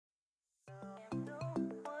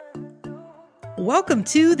Welcome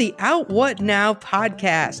to the Out What Now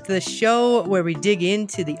podcast, the show where we dig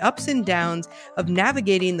into the ups and downs of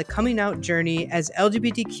navigating the coming out journey as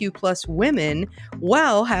LGBTQ plus women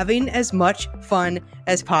while having as much fun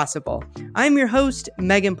as possible. I'm your host,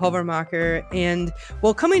 Megan Pulvermacher, and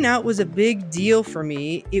while coming out was a big deal for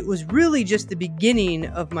me, it was really just the beginning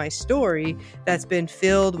of my story that's been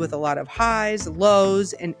filled with a lot of highs,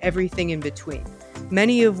 lows, and everything in between.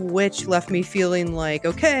 Many of which left me feeling like,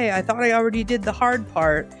 okay, I thought I already did the hard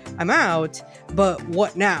part. I'm out, but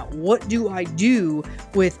what now? What do I do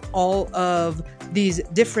with all of these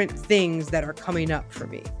different things that are coming up for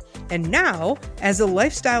me? And now, as a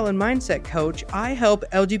lifestyle and mindset coach, I help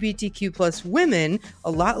LGBTQ plus women,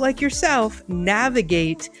 a lot like yourself,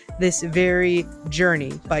 navigate this very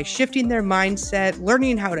journey by shifting their mindset,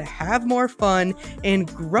 learning how to have more fun, and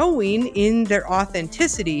growing in their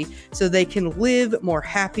authenticity so they can live more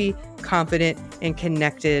happy, confident, and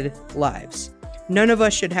connected lives. None of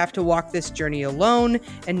us should have to walk this journey alone,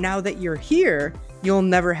 and now that you're here, you'll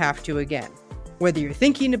never have to again. Whether you're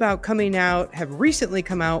thinking about coming out, have recently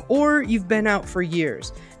come out, or you've been out for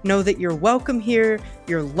years, know that you're welcome here,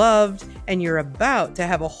 you're loved, and you're about to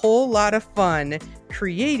have a whole lot of fun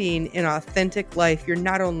creating an authentic life you're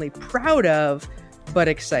not only proud of, but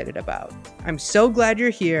excited about. I'm so glad you're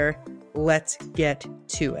here. Let's get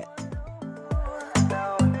to it.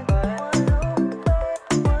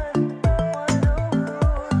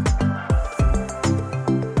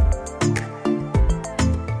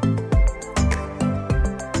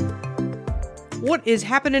 What is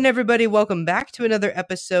happening, everybody? Welcome back to another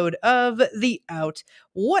episode of the Out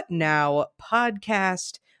What Now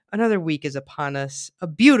podcast. Another week is upon us. A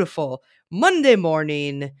beautiful Monday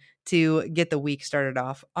morning to get the week started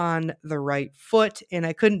off on the right foot. And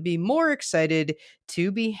I couldn't be more excited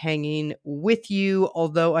to be hanging with you,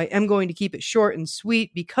 although I am going to keep it short and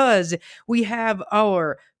sweet because we have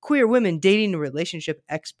our queer women dating and relationship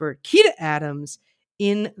expert, Keita Adams,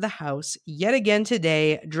 in the house yet again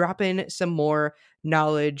today, dropping some more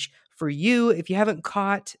knowledge for you. If you haven't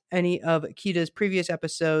caught any of Keita's previous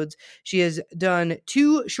episodes, she has done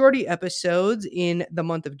 2 shorty episodes in the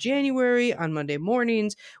month of January on Monday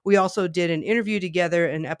mornings. We also did an interview together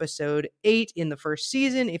in episode 8 in the first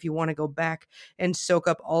season. If you want to go back and soak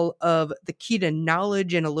up all of the Keita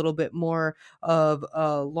knowledge in a little bit more of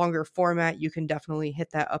a longer format, you can definitely hit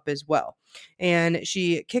that up as well. And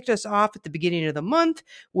she kicked us off at the beginning of the month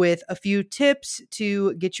with a few tips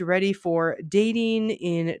to get you ready for dating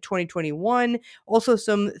in 2021. Also,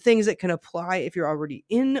 some things that can apply if you're already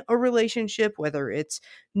in a relationship, whether it's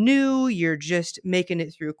new, you're just making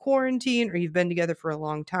it through quarantine, or you've been together for a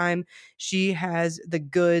long time. She has the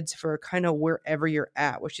goods for kind of wherever you're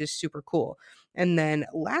at, which is super cool. And then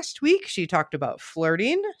last week, she talked about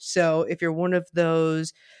flirting. So if you're one of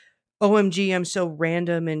those OMG, I'm so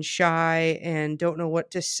random and shy and don't know what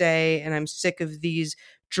to say, and I'm sick of these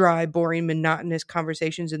dry, boring, monotonous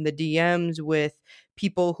conversations in the DMs with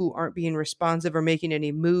people who aren't being responsive or making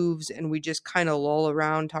any moves, and we just kind of lull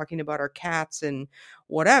around talking about our cats and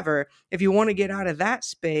whatever. If you want to get out of that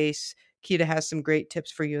space, Keita has some great tips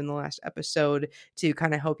for you in the last episode to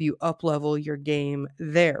kind of help you up-level your game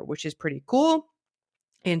there, which is pretty cool.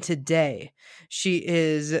 And today she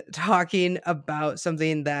is talking about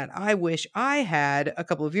something that I wish I had a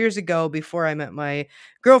couple of years ago before I met my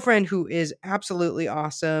girlfriend, who is absolutely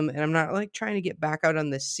awesome. And I'm not like trying to get back out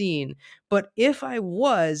on the scene, but if I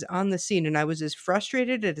was on the scene and I was as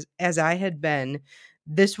frustrated as I had been,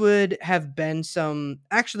 this would have been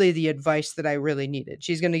actually the advice that I really needed.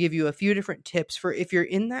 She's going to give you a few different tips for if you're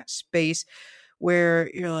in that space where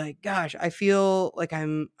you're like, gosh, I feel like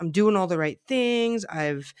I'm doing all the right things.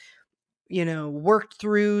 I've, worked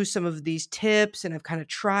through some of these tips and I've kind of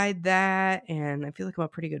tried that. And I feel like I'm a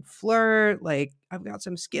pretty good flirt. Like I've got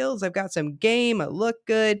some skills, I've got some game, I look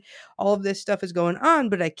good. All of this stuff is going on,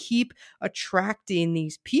 but I keep attracting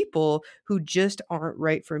these people who just aren't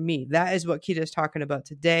right for me. That is what Keita is talking about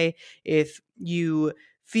today. If you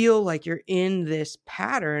feel like you're in this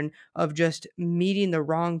pattern of just meeting the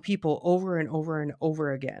wrong people over and over and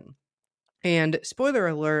over again. And spoiler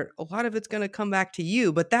alert, a lot of it's going to come back to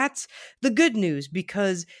you, but that's the good news,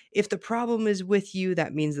 because if the problem is with you,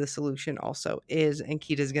 that means the solution also is, and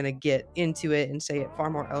Keita's going to get into it and say it far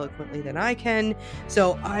more eloquently than I can.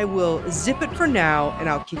 So I will zip it for now, and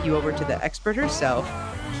I'll kick you over to the expert herself,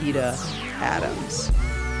 Keita Adams.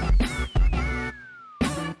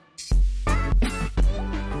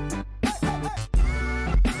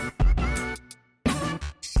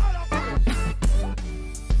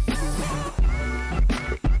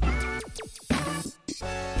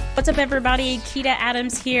 What's up, everybody? Keita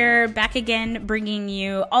Adams here, back again, bringing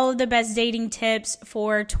you all of the best dating tips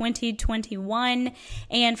for 2021.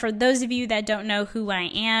 And for those of you that don't know who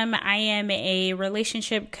I am a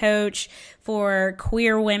relationship coach for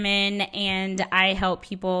queer women, and I help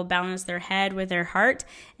people balance their head with their heart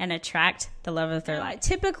and attract the love of their life.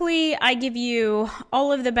 Typically, I give you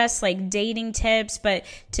all of the best dating tips, but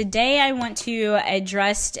today I want to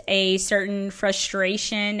address a certain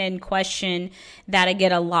frustration and question that I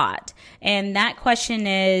get a lot. And that question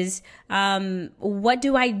is, what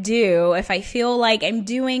do I do if I feel like I'm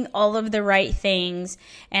doing all of the right things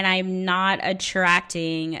and I'm not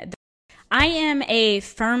attracting? I am a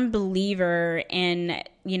firm believer in,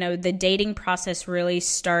 the dating process really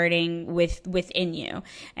starting within you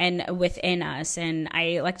and within us. And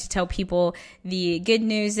I like to tell people the good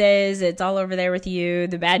news is it's all over there with you.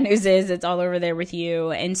 The bad news is it's all over there with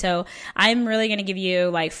you. And so I'm really going to give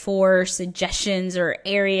you 4 suggestions or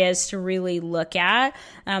areas to really look at.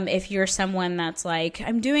 If you're someone that's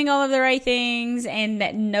I'm doing all of the right things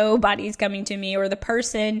and nobody's coming to me, or the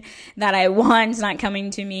person that I want is not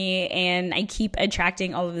coming to me, and I keep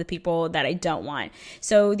attracting all of the people that I don't want.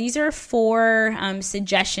 So these are 4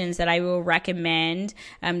 suggestions that I will recommend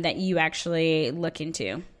that you actually look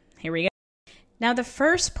into. Here we go. Now, the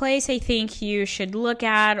first place I think you should look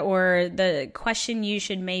at, or the question you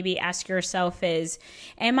should maybe ask yourself is,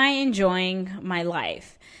 am I enjoying my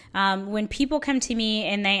life? When people come to me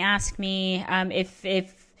and they ask me if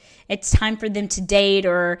it's time for them to date,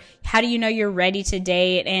 or how do you know you're ready to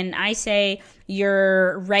date? And I say,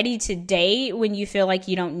 you're ready to date when you feel like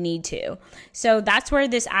you don't need to. So that's where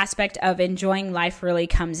this aspect of enjoying life really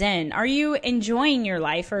comes in. Are you enjoying your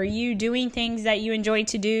life? Are you doing things that you enjoy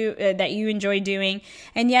to do, that you enjoy doing?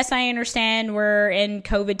 And yes, I understand we're in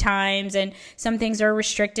COVID times and some things are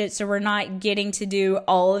restricted, so we're not getting to do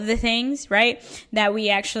all of the things, right, that we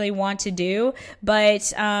actually want to do.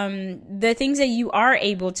 But the things that you are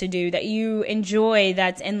able to do, that you enjoy,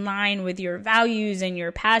 that's in line with your values and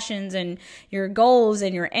your passions and your goals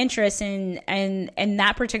and your interests in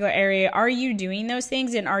that particular area, are you doing those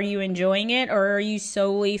things and are you enjoying it, or are you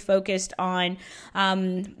solely focused on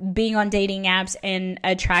being on dating apps and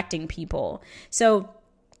attracting people? So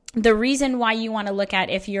the reason why you want to look at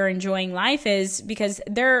if you're enjoying life is because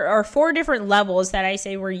there are 4 different levels that I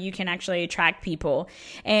say where you can actually attract people,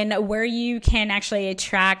 and where you can actually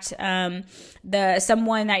attract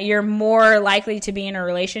someone that you're more likely to be in a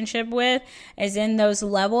relationship with is in those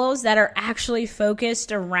levels that are actually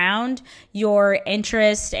focused around your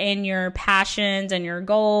interests and your passions and your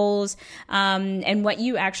goals, and what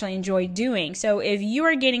you actually enjoy doing. So if you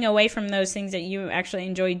are getting away from those things that you actually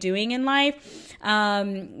enjoy doing in life,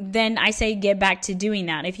 then I say get back to doing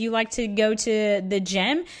that. If you like to go to the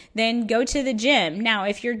gym, then go to the gym. Now,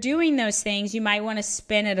 if you're doing those things, you might want to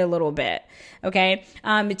spin it a little bit, okay?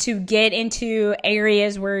 To get into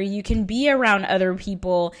areas where you can be around other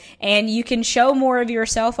people and you can show more of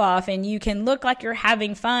yourself off and you can look like you're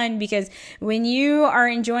having fun, because when you are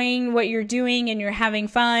enjoying what you're doing and you're having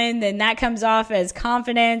fun, then that comes off as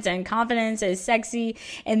confidence, and confidence is sexy,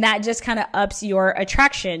 and that just kind of ups your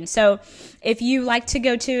attraction. So if you like to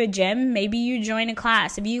go to a gym, maybe you join a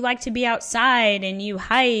class. If you like to be outside and you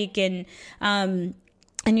hike and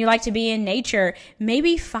you like to be in nature,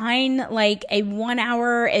 maybe find a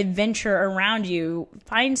 1-hour adventure around you.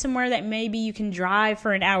 Find somewhere that maybe you can drive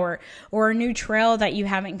for an hour, or a new trail that you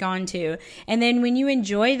haven't gone to. And then when you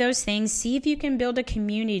enjoy those things, see if you can build a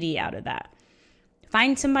community out of that.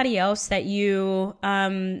 Find somebody else that you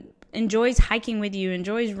enjoys hiking with you,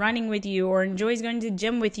 enjoys running with you, or enjoys going to the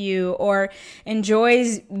gym with you, or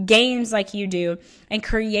enjoys games like you do, and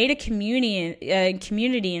create a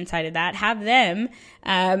community inside of that. Have them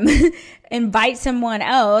invite someone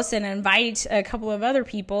else and invite a couple of other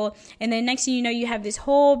people, and then next thing you know, you have this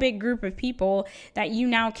whole big group of people that you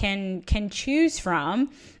now can choose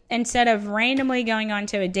from, instead of randomly going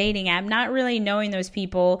onto a dating app, not really knowing those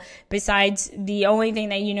people, besides the only thing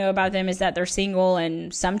that you know about them is that they're single,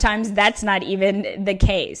 and sometimes that's not even the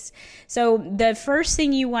case. So the first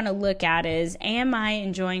thing you want to look at is, am I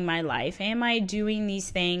enjoying my life? Am I doing these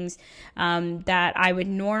things that I would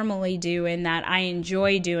normally do and that I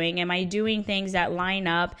enjoy doing? Am I doing things that line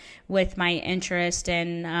up with my interest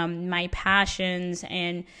and my passions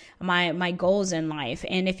and my goals in life?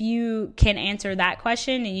 And if you can answer that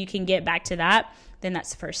question and you can get back to that, then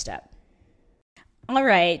that's the first step. All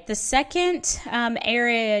right, the second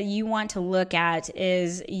area you want to look at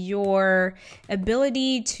is your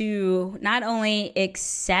ability to not only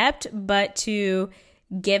accept, but to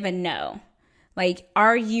give a no.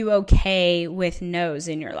 Are you okay with no's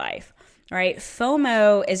in your life? All right,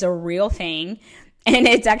 FOMO is a real thing. And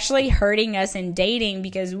it's actually hurting us in dating,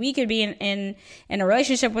 because we could be in a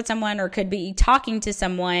relationship with someone, or could be talking to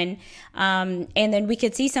someone, and then we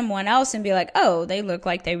could see someone else and be like, oh, they look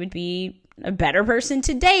like they would be a better person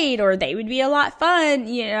to date, or they would be a lot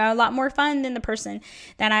more fun than the person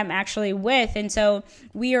that I'm actually with. And so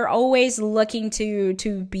we are always looking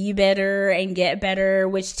to be better and get better,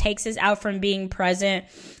 which takes us out from being present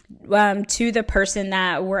to the person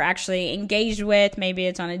that we're actually engaged with. Maybe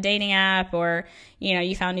it's on a dating app, or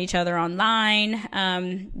you found each other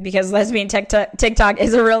online, because lesbian TikTok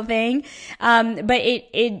is a real thing. But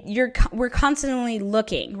we're constantly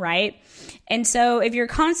looking, right? And so if you're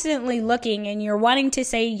constantly looking and you're wanting to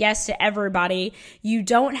say yes to everybody, you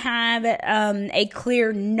don't have a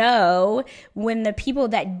clear no when the people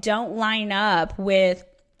that don't line up with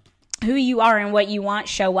who you are and what you want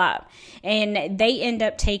show up, and they end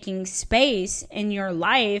up taking space in your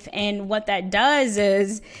life. And what that does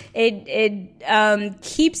is it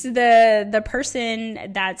keeps the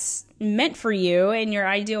person that's meant for you and your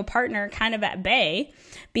ideal partner kind of at bay,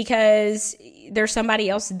 because there's somebody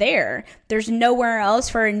else there. There's nowhere else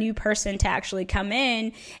for a new person to actually come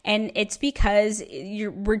in. And it's because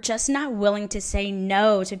we're just not willing to say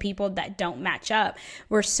no to people that don't match up.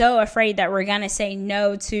 We're so afraid that we're going to say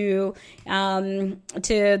no to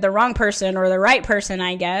the wrong person, or the right person,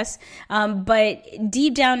 I guess. But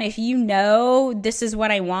deep down, if you know this is what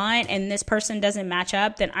I want and this person doesn't match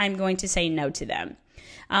up, then I'm going to say no to them.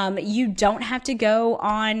 You don't have to go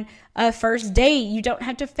on a first date. You don't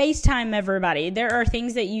have to FaceTime everybody. There are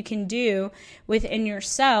things that you can do within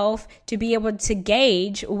yourself to be able to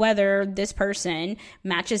gauge whether this person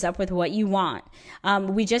matches up with what you want.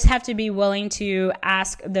 We just have to be willing to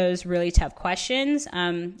ask those really tough questions.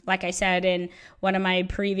 Like I said in one of my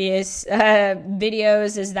previous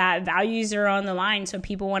videos, is that values are on the line. So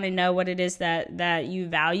people want to know what it is that you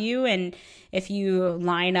value, and if you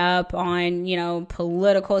line up on,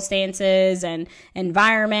 political stances and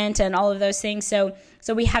environment and all of those things. So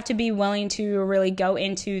we have to be willing to really go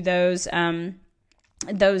into those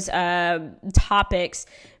topics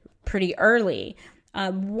pretty early.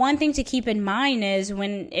 One thing to keep in mind is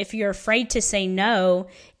if you're afraid to say no,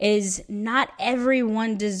 is not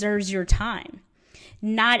everyone deserves your time.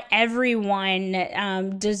 Not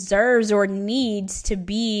everyone deserves or needs to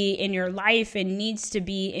be in your life and needs to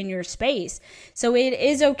be in your space. So it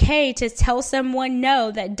is okay to tell someone no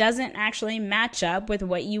that doesn't actually match up with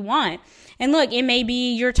what you want. And look, it may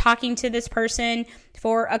be you're talking to this person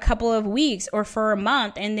for a couple of weeks or for a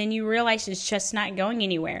month, and then you realize it's just not going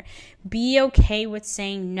anywhere. Be okay with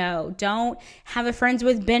saying no. Don't have a friends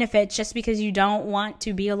with benefits just because you don't want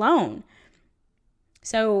to be alone.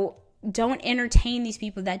 So don't entertain these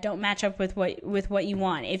people that don't match up with what you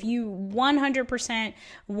want. If you 100%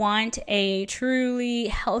 want a truly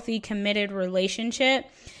healthy, committed relationship,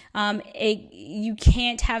 you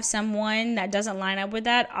can't have someone that doesn't line up with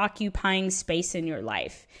that occupying space in your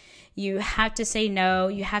life. You have to say no.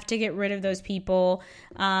 You have to get rid of those people,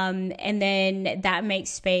 and then that makes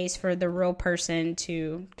space for the real person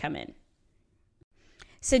to come in.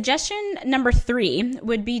 Suggestion number 3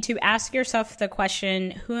 would be to ask yourself the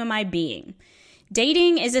question, who am I being?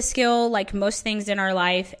 Dating is a skill like most things in our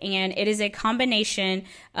life, and it is a combination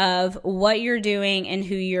of what you're doing and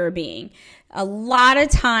who you're being. A lot of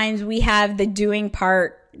times we have the doing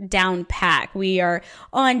part down pack. We are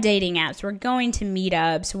on dating apps. We're going to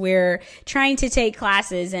meetups. We're trying to take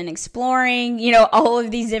classes and exploring, all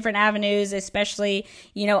of these different avenues, especially,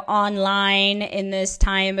 online in this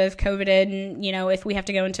time of COVID, and, if we have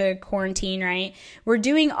to go into quarantine, right? We're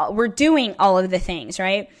doing all of the things,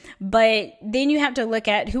 right? But then you have to look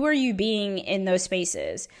at who are you being in those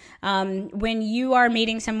spaces. When you are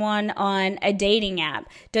meeting someone on a dating app,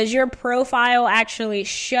 does your profile actually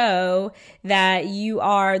show that you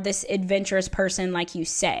are this adventurous person like you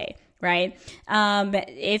say, right?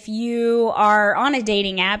 If you are on a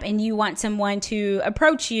dating app and you want someone to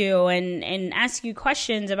approach you and ask you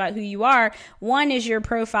questions about who you are, 1, is your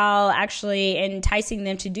profile actually enticing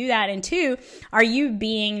them to do that? And 2, are you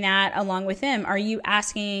being that along with them? Are you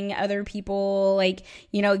asking other people,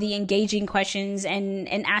 the engaging questions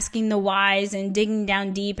and asking the whys and digging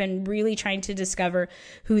down deep and really trying to discover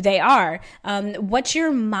who they are? What's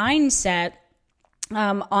your mindset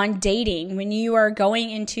on dating when you are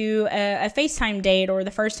going into a FaceTime date, or the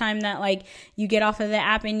first time that you get off of the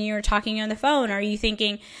app and you're talking on the phone? Are you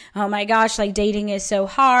thinking, oh my gosh, dating is so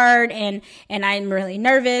hard and I'm really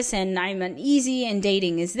nervous and I'm uneasy and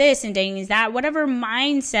dating is this and dating is that? Whatever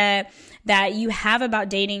mindset that you have about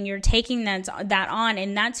dating, you're taking that on,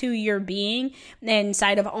 and that's who you're being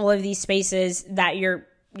inside of all of these spaces that you're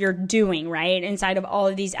doing, right? Inside of all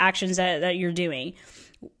of these actions that you're doing.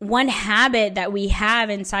 One habit that we have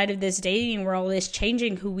inside of this dating world is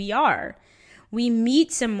changing who we are. We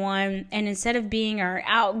meet someone, and instead of being our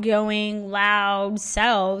outgoing, loud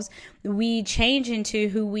selves, we change into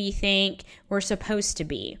who we think we're supposed to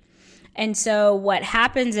be. And so what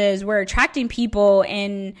happens is we're attracting people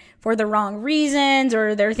in for the wrong reasons,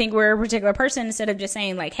 or they think we're a particular person, instead of just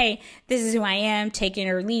saying like, hey, this is who I am, take it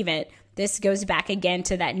or leave it. This goes back again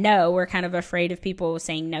to that no. We're kind of afraid of people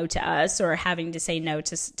saying no to us or having to say no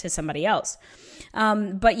to somebody else.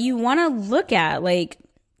 But you want to look at like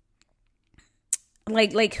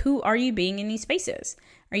who are you being in these spaces?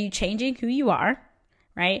 Are you changing who you are,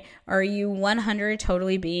 right? Or are you 100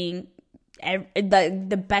 totally being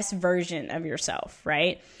the best version of yourself,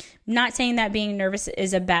 right? Not saying that being nervous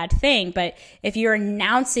is a bad thing, but if you're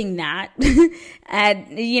announcing that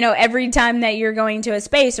every time that you're going to a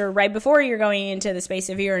space or right before you're going into the space,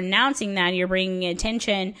 if you're announcing that, you're bringing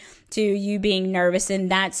attention to you being nervous, and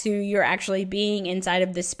that's who you're actually being inside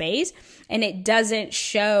of the space. And it doesn't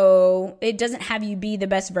have you be the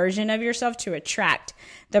best version of yourself to attract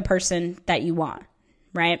the person that you want,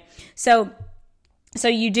 right? So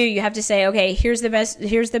you have to say, okay, here's the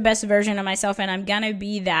best version of myself, and I'm going to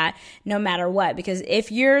be that no matter what. Because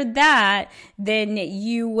if you're that, then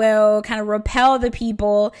you will kind of repel the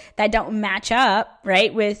people that don't match up,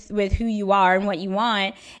 right, with who you are and what you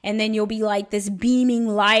want. And then you'll be like this beaming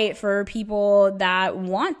light for people that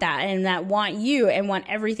want that and that want you and want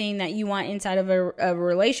everything that you want inside of a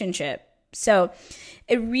relationship. So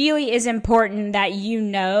it really is important that you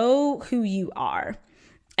know who you are,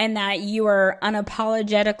 and that you are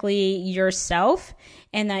unapologetically yourself,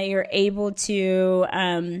 and that you're able to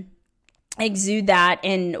exude that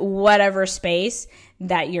in whatever space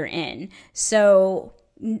that you're in. So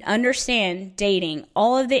understand dating,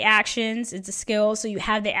 all of the actions, it's a skill. So you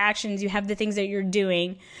have the actions, you have the things that you're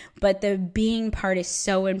doing, but the being part is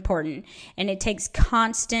so important. And it takes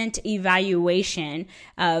constant evaluation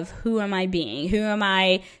of who am I being? Who am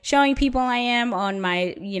I showing people I am on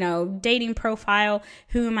my, dating profile?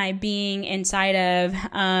 Who am I being inside of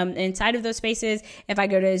those spaces? If I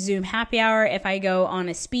go to a Zoom happy hour, if I go on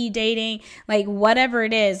a speed dating, like whatever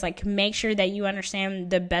it is, like make sure that you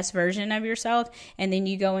understand the best version of yourself, and then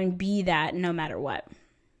you go and be that no matter what.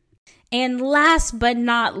 And last but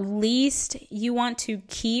not least, you want to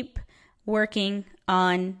keep working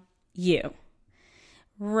on you.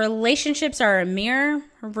 Relationships are a mirror.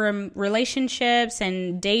 Relationships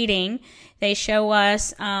and dating, they show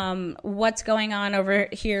us what's going on over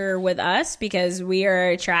here with us, because we are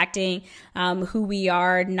attracting who we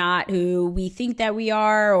are, not who we think that we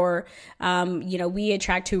are, or we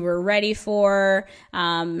attract who we're ready for,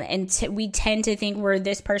 and we tend to think we're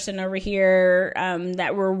this person over here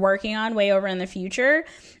that we're working on way over in the future,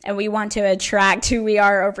 and we want to attract who we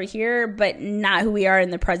are over here, but not who we are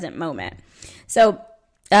in the present moment. So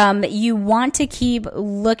you want to keep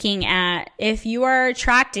looking at, if you are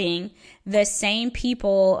attracting the same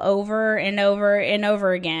people over and over and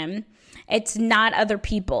over again, it's not other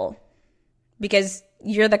people, because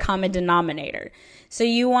you're the common denominator. So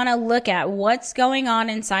you want to look at what's going on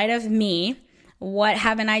inside of me. What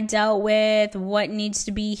haven't I dealt with? What needs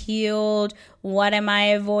to be healed? What am I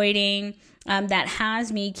avoiding? That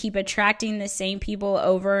has me keep attracting the same people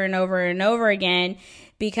over and over and over again,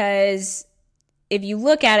 because if you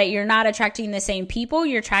look at it, you're not attracting the same people,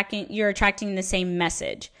 you're attracting the same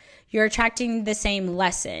message. You're attracting the same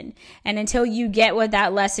lesson. And until you get what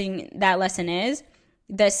that lesson is,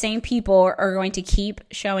 the same people are going to keep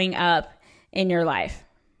showing up in your life,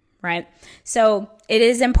 right? So it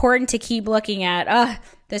is important to keep looking at,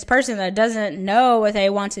 this person that doesn't know what they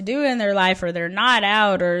want to do in their life, or they're not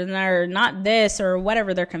out, or they're not this, or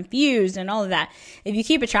whatever, they're confused and all of that. If you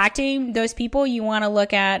keep attracting those people, you want to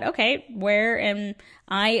look at, okay, where am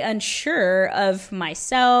I unsure of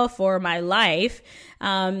myself or my life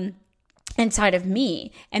inside of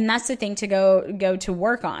me? And that's the thing to go to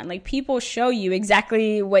work on. Like, people show you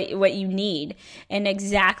exactly what you need, and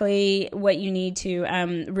exactly what you need to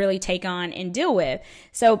really take on and deal with.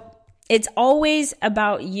 So it's always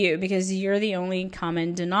about you, because you're the only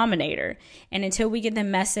common denominator. And until we get the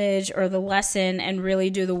message or the lesson and really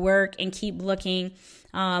do the work and keep looking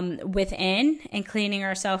within and cleaning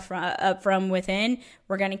ourselves up from within,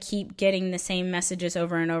 we're going to keep getting the same messages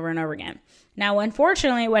over and over and over again. Now,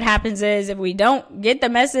 unfortunately, what happens is, if we don't get the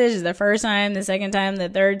message the first time, the second time, the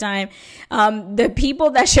third time, the people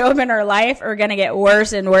that show up in our life are going to get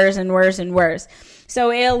worse and worse and worse and worse. So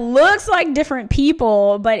it looks like different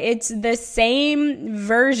people, but it's the same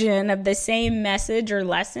version of the same message or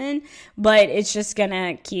lesson, but it's just going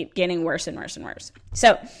to keep getting worse and worse and worse.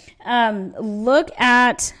 So look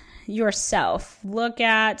at yourself. Look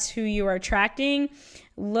at who you are attracting.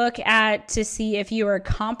 Look at to see if you are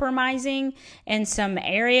compromising in some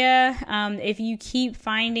area. If you keep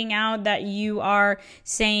finding out that you are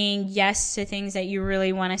saying yes to things that you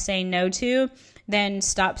really want to say no to, then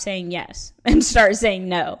stop saying yes and start saying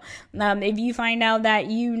no. If you find out that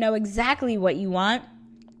you know exactly what you want,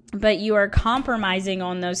 but you are compromising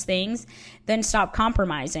on those things, then stop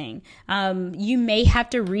compromising. You may have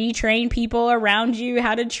to retrain people around you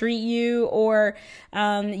how to treat you, or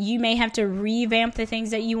you may have to revamp the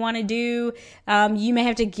things that you want to do. You may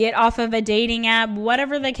have to get off of a dating app,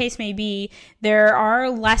 whatever the case may be. There are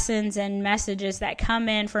lessons and messages that come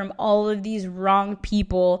in from all of these wrong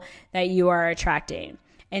people that you are attracting.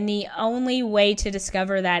 And the only way to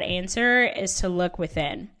discover that answer is to look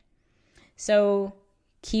within. So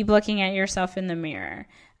keep looking at yourself in the mirror.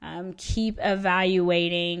 Keep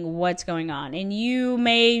evaluating what's going on. And you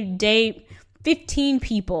may date 15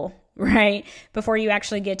 people, right, before you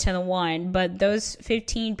actually get to the one. But those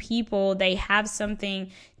 15 people, they have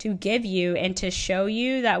something to give you and to show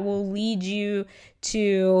you that will lead you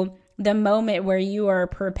to the moment where you are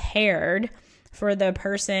prepared for the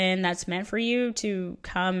person that's meant for you to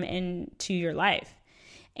come into your life.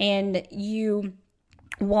 And you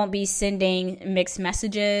won't be sending mixed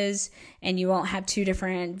messages, and you won't have two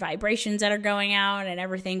different vibrations that are going out, and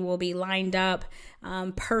everything will be lined up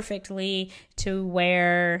perfectly to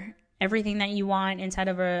where everything that you want inside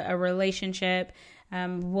of a relationship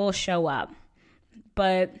will show up.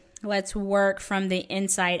 But let's work from the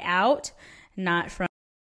inside out, not from.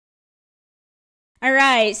 All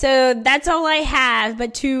right, so that's all I have.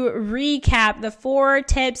 But to recap, the 4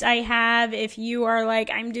 tips I have, if you are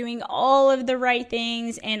like, I'm doing all of the right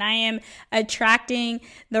things and I am attracting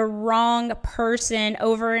the wrong person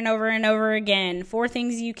over and over and over again, 4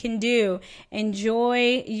 things you can do.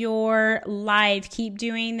 Enjoy your life. Keep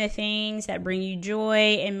doing the things that bring you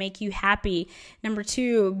joy and make you happy. Number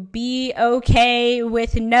 2, be okay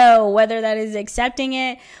with no, whether that is accepting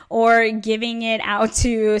it or giving it out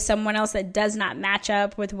to someone else that does not match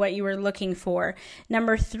up with what you were looking for.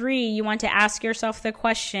 Number 3, you want to ask yourself the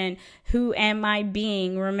question, who am I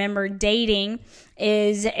being? Remember, dating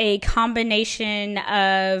is a combination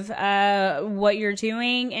of what you're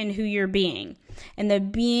doing and who you're being. And the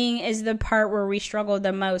being is the part where we struggle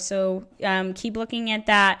the most. So keep looking at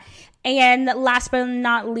that. And last but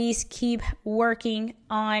not least, keep working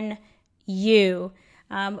on you.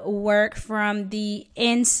 Work from the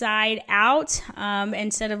inside out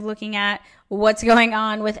instead of looking at what's going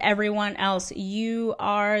on with everyone else. You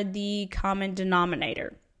are the common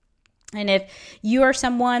denominator. And if you are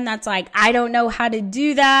someone that's like, I don't know how to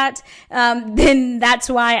do that, then that's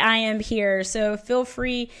why I am here. So feel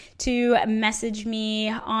free to message me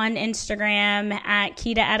on Instagram at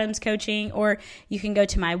Keita Adams Coaching, or you can go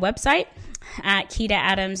to my website at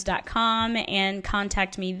KeitaAdams.com and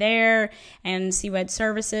contact me there and see what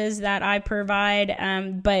services that I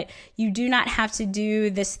provide. But you do not have to do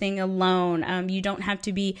this thing alone. You don't have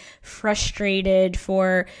to be frustrated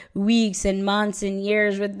for weeks and months and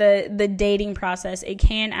years with the dating process. It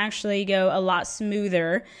can actually go a lot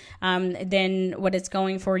smoother than what it's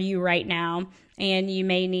going for you right now. And you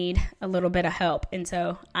may need a little bit of help. And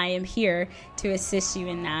so I am here to assist you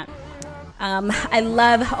in that. I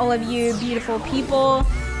love all of you beautiful people.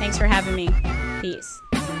 Thanks for having me. Peace.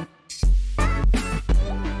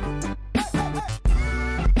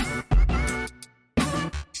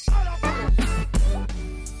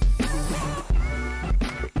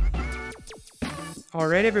 All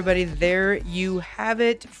right, everybody, there you have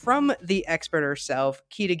it from the expert herself,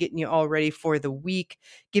 Keita, getting you all ready for the week,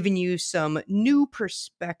 giving you some new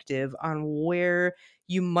perspective on where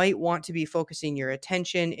you might want to be focusing your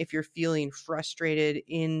attention if you're feeling frustrated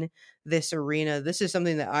in this arena. This is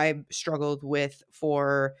something that I struggled with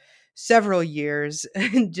for several years,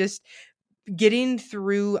 and just getting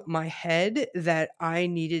through my head that I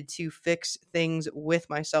needed to fix things with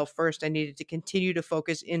myself first. I needed to continue to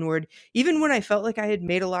focus inward, even when I felt like I had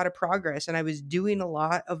made a lot of progress and I was doing a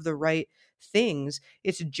lot of the right things.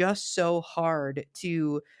 It's just so hard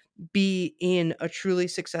to be in a truly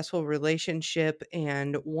successful relationship,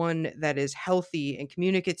 and one that is healthy and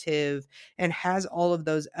communicative and has all of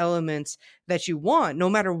those elements that you want, no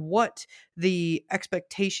matter what the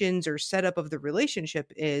expectations or setup of the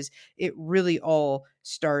relationship is. It really all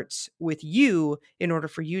starts with you in order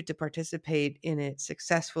for you to participate in it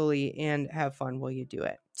successfully and have fun while you do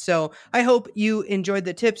it. So I hope you enjoyed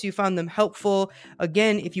the tips. You found them helpful.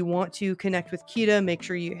 Again, if you want to connect with Kita, make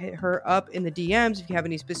sure you hit her up in the DMs if you have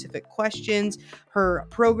any specific questions. Her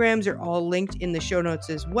programs are all linked in the show notes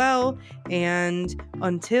as well. And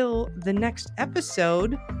until the next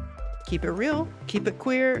episode, keep it real, keep it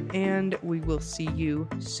queer, and we will see you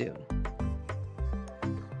soon.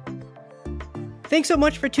 Thanks so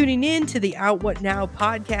much for tuning in to the Out What Now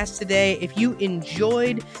podcast today. If you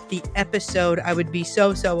enjoyed the episode, I would be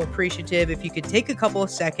so appreciative if you could take a couple of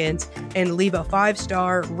seconds and leave a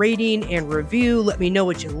 5-star rating and review. Let me know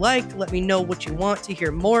what you liked. Let me know what you want to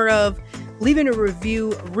hear more of. Leaving a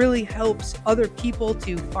review really helps other people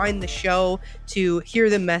to find the show, to hear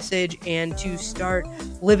the message, and to start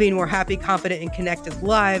living more happy, confident, and connected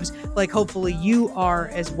lives like hopefully you are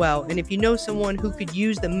as well. And if you know someone who could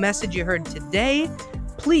use the message you heard today,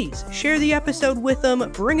 please share the episode with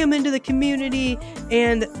them, bring them into the community,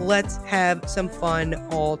 and let's have some fun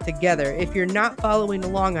all together. If you're not following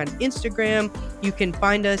along on Instagram, you can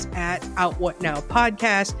find us at Out What Now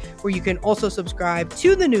Podcast, where you can also subscribe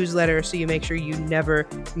to the newsletter so you make sure you never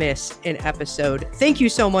miss an episode. Thank you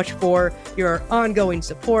so much for your ongoing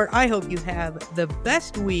support. I hope you have the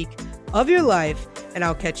best week of your life, and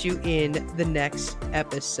I'll catch you in the next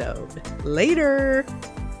episode. Later!